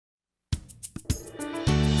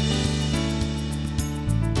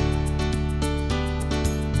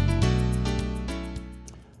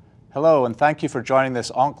Hello, and thank you for joining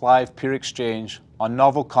this OncLive peer exchange on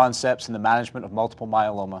novel concepts in the management of multiple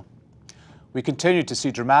myeloma. We continue to see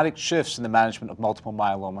dramatic shifts in the management of multiple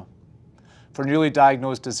myeloma. For newly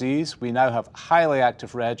diagnosed disease, we now have highly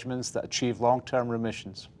active regimens that achieve long-term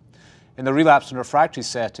remissions. In the relapsed and refractory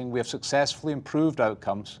setting, we have successfully improved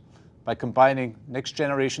outcomes by combining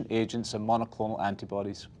next-generation agents and monoclonal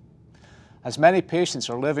antibodies. As many patients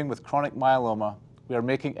are living with chronic myeloma, we are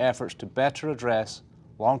making efforts to better address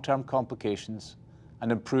long-term complications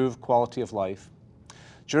and improve quality of life.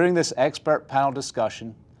 During this expert panel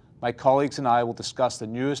discussion, my colleagues and I will discuss the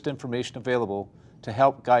newest information available to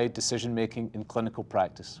help guide decision-making in clinical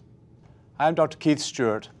practice. I am Dr. Keith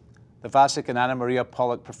Stewart, the Vasek and Anna Maria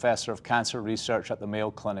Pollock Professor of Cancer Research at the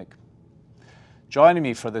Mayo Clinic. Joining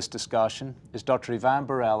me for this discussion is Dr. Ivan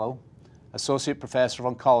Borrello, Associate Professor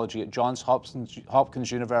of Oncology at Johns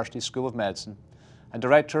Hopkins University School of Medicine and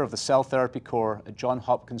Director of the Cell Therapy Core at Johns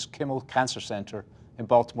Hopkins Kimmel Cancer Center in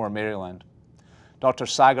Baltimore, Maryland. Dr.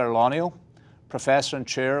 Sagar Lonial, Professor and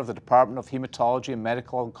Chair of the Department of Hematology and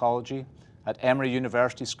Medical Oncology at Emory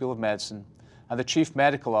University School of Medicine and the Chief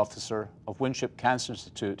Medical Officer of Winship Cancer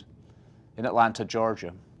Institute in Atlanta,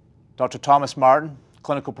 Georgia. Dr. Thomas Martin,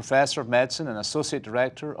 Clinical Professor of Medicine and Associate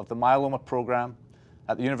Director of the Myeloma Program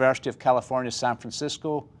at the University of California, San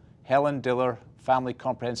Francisco, Helen Diller Family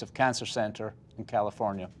Comprehensive Cancer Center in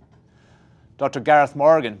California. Dr. Gareth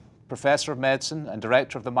Morgan, Professor of Medicine and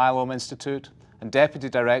Director of the Myeloma Institute and Deputy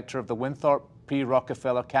Director of the Winthrop P.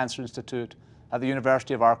 Rockefeller Cancer Institute at the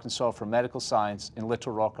University of Arkansas for Medical Science in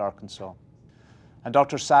Little Rock, Arkansas. And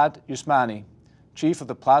Dr. Saad Usmani, Chief of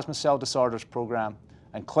the Plasma Cell Disorders Program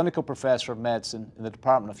and Clinical Professor of Medicine in the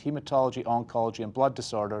Department of Hematology, Oncology and Blood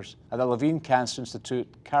Disorders at the Levine Cancer Institute,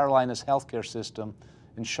 Carolinas Healthcare System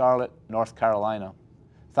in Charlotte, North Carolina.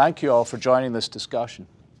 Thank you all for joining this discussion.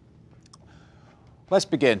 Let's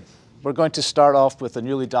begin. We're going to start off with a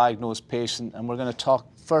newly diagnosed patient, and we're going to talk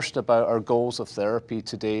first about our goals of therapy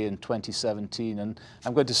today in 2017. And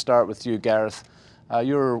I'm going to start with you, Gareth.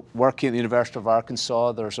 You're working at the University of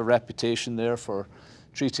Arkansas. There's a reputation there for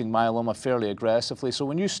treating myeloma fairly aggressively. So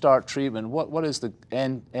when you start treatment, what is the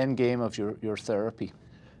end game of your therapy?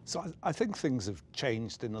 So I think things have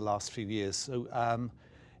changed in the last few years. So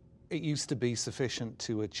it used to be sufficient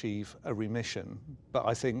to achieve a remission, but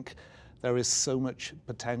I think there is so much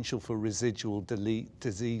potential for residual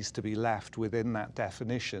disease to be left within that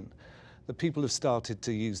definition that people have started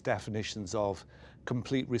to use definitions of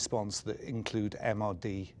complete response that include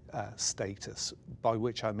MRD status, by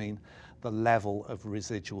which I mean the level of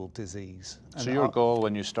residual disease. So your goal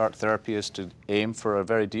when you start therapy is to aim for a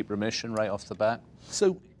very deep remission right off the bat?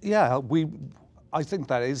 So yeah, I think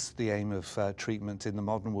that is the aim of treatment in the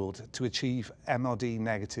modern world, to achieve MRD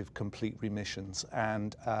negative complete remissions.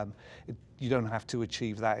 And you don't have to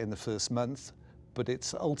achieve that in the first month, but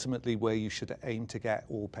it's ultimately where you should aim to get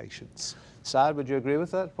all patients. Saad, would you agree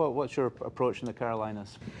with that? What's your approach in the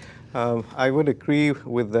Carolinas? I would agree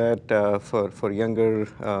with that for younger,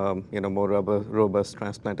 more robust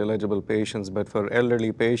transplant-eligible patients. But for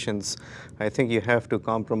elderly patients, I think you have to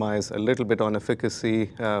compromise a little bit on efficacy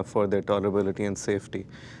for their tolerability and safety.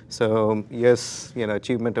 So yes,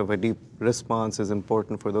 achievement of a deep response is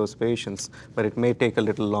important for those patients, but it may take a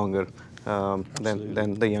little longer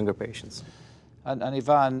than the younger patients. And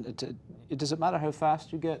Ivan, does it matter how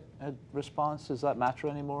fast you get a response? Does that matter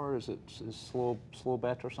anymore? Is slow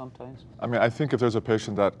better sometimes? I mean, I think if there's a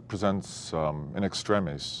patient that presents in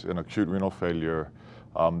extremis, in acute renal failure,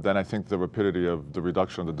 then I think the rapidity of the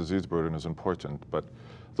reduction of the disease burden is important. But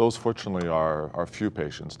those, fortunately, are few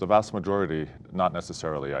patients. The vast majority, not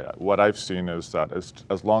necessarily. What I've seen is that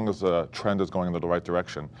as long as the trend is going in the right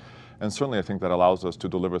direction, and certainly I think that allows us to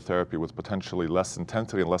deliver therapy with potentially less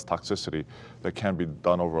intensity and less toxicity that can be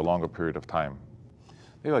done over a longer period of time.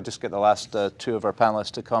 Maybe I'll just get the last two of our panelists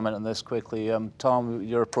to comment on this quickly. Tom,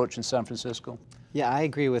 your approach in San Francisco? Yeah, I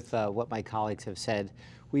agree with what my colleagues have said.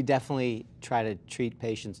 We definitely try to treat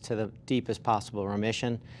patients to the deepest possible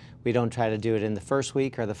remission. We don't try to do it in the first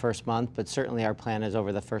week or the first month, but certainly our plan is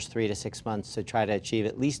over the first 3 to 6 months to try to achieve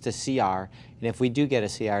at least a CR, and if we do get a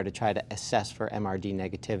CR, to try to assess for MRD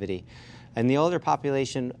negativity. And the older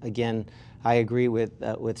population, again, I agree with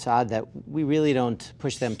Saad that we really don't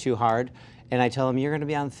push them too hard, and I tell them you're going to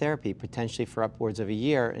be on therapy potentially for upwards of a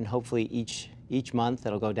year, and hopefully each month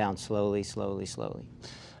it'll go down slowly, slowly, slowly.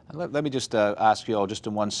 Let me just ask you all, just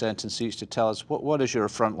in one sentence each, to tell us what is your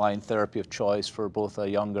frontline therapy of choice for both a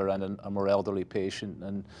younger and a more elderly patient?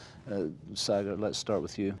 And Sagar, let's start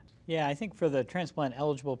with you. Yeah, I think for the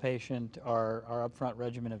transplant-eligible patient, our upfront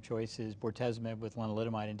regimen of choice is bortezomib with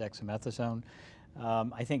lenalidomide and dexamethasone.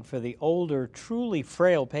 I think for the older, truly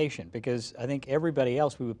frail patient, because I think everybody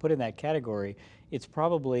else we would put in that category, it's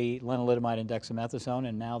probably lenalidomide and dexamethasone,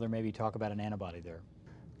 and now there may be talk about an antibody there.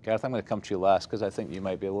 Gareth, I'm going to come to you last because I think you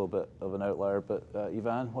might be a little bit of an outlier, but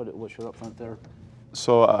Ivan, what's your upfront there?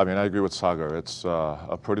 So, I mean, I agree with Sagar. It's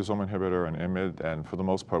a proteasome inhibitor, an IMiD, and for the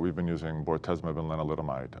most part, we've been using bortezomib and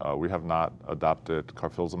lenalidomide. We have not adopted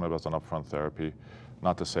carfilzomib as an upfront therapy,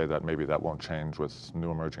 not to say that maybe that won't change with new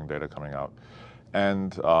emerging data coming out.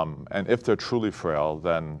 And if they're truly frail,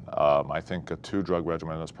 then I think a 2-drug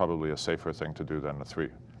regimen is probably a safer thing to do than a 3.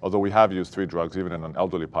 Although we have used 3 drugs even in an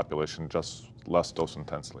elderly population, just less dose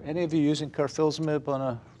intensely. Any of you using carfilzomib on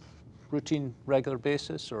a routine, regular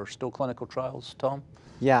basis, or still clinical trials, Tom?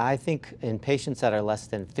 Yeah, I think in patients that are less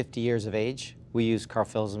than 50 years of age, we use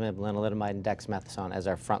carfilzomib, lenalidomide, and dexamethasone as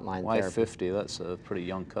our frontline Why therapy. 50? That's a pretty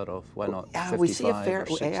young cutoff. Why not 55 we see a fair, or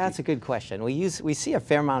 60? yeah, that's a good question. We see a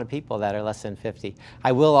fair amount of people that are less than 50.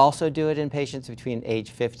 I will also do it in patients between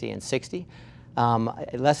age 50 and 60.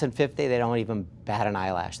 Less than 50, they don't even bat an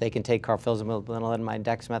eyelash. They can take carfilzomib, lenalidomide,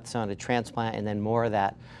 dexamethasone to transplant, and then more of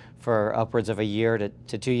that for upwards of a year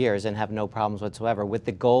to 2 years and have no problems whatsoever, with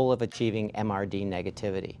the goal of achieving MRD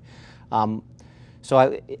negativity.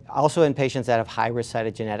 Also in patients that have high-risk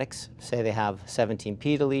cytogenetics, say they have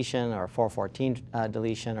 17p deletion or 414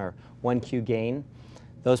 deletion or 1q gain,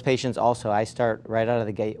 those patients also, I start right out of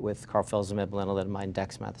the gate with carfilzomib, lenalidomide, and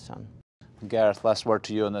dexamethasone. Gareth, last word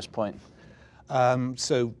to you on this point.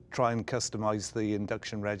 So try and customize the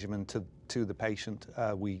induction regimen to the patient.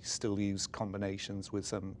 We still use combinations with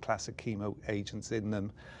some classic chemo agents in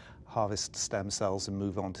them, harvest stem cells and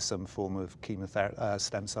move on to some form of chemotherapy,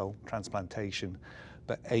 stem cell transplantation,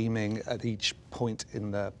 but aiming at each point in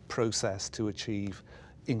the process to achieve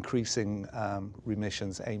increasing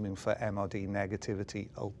remissions, aiming for MRD negativity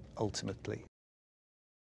ultimately.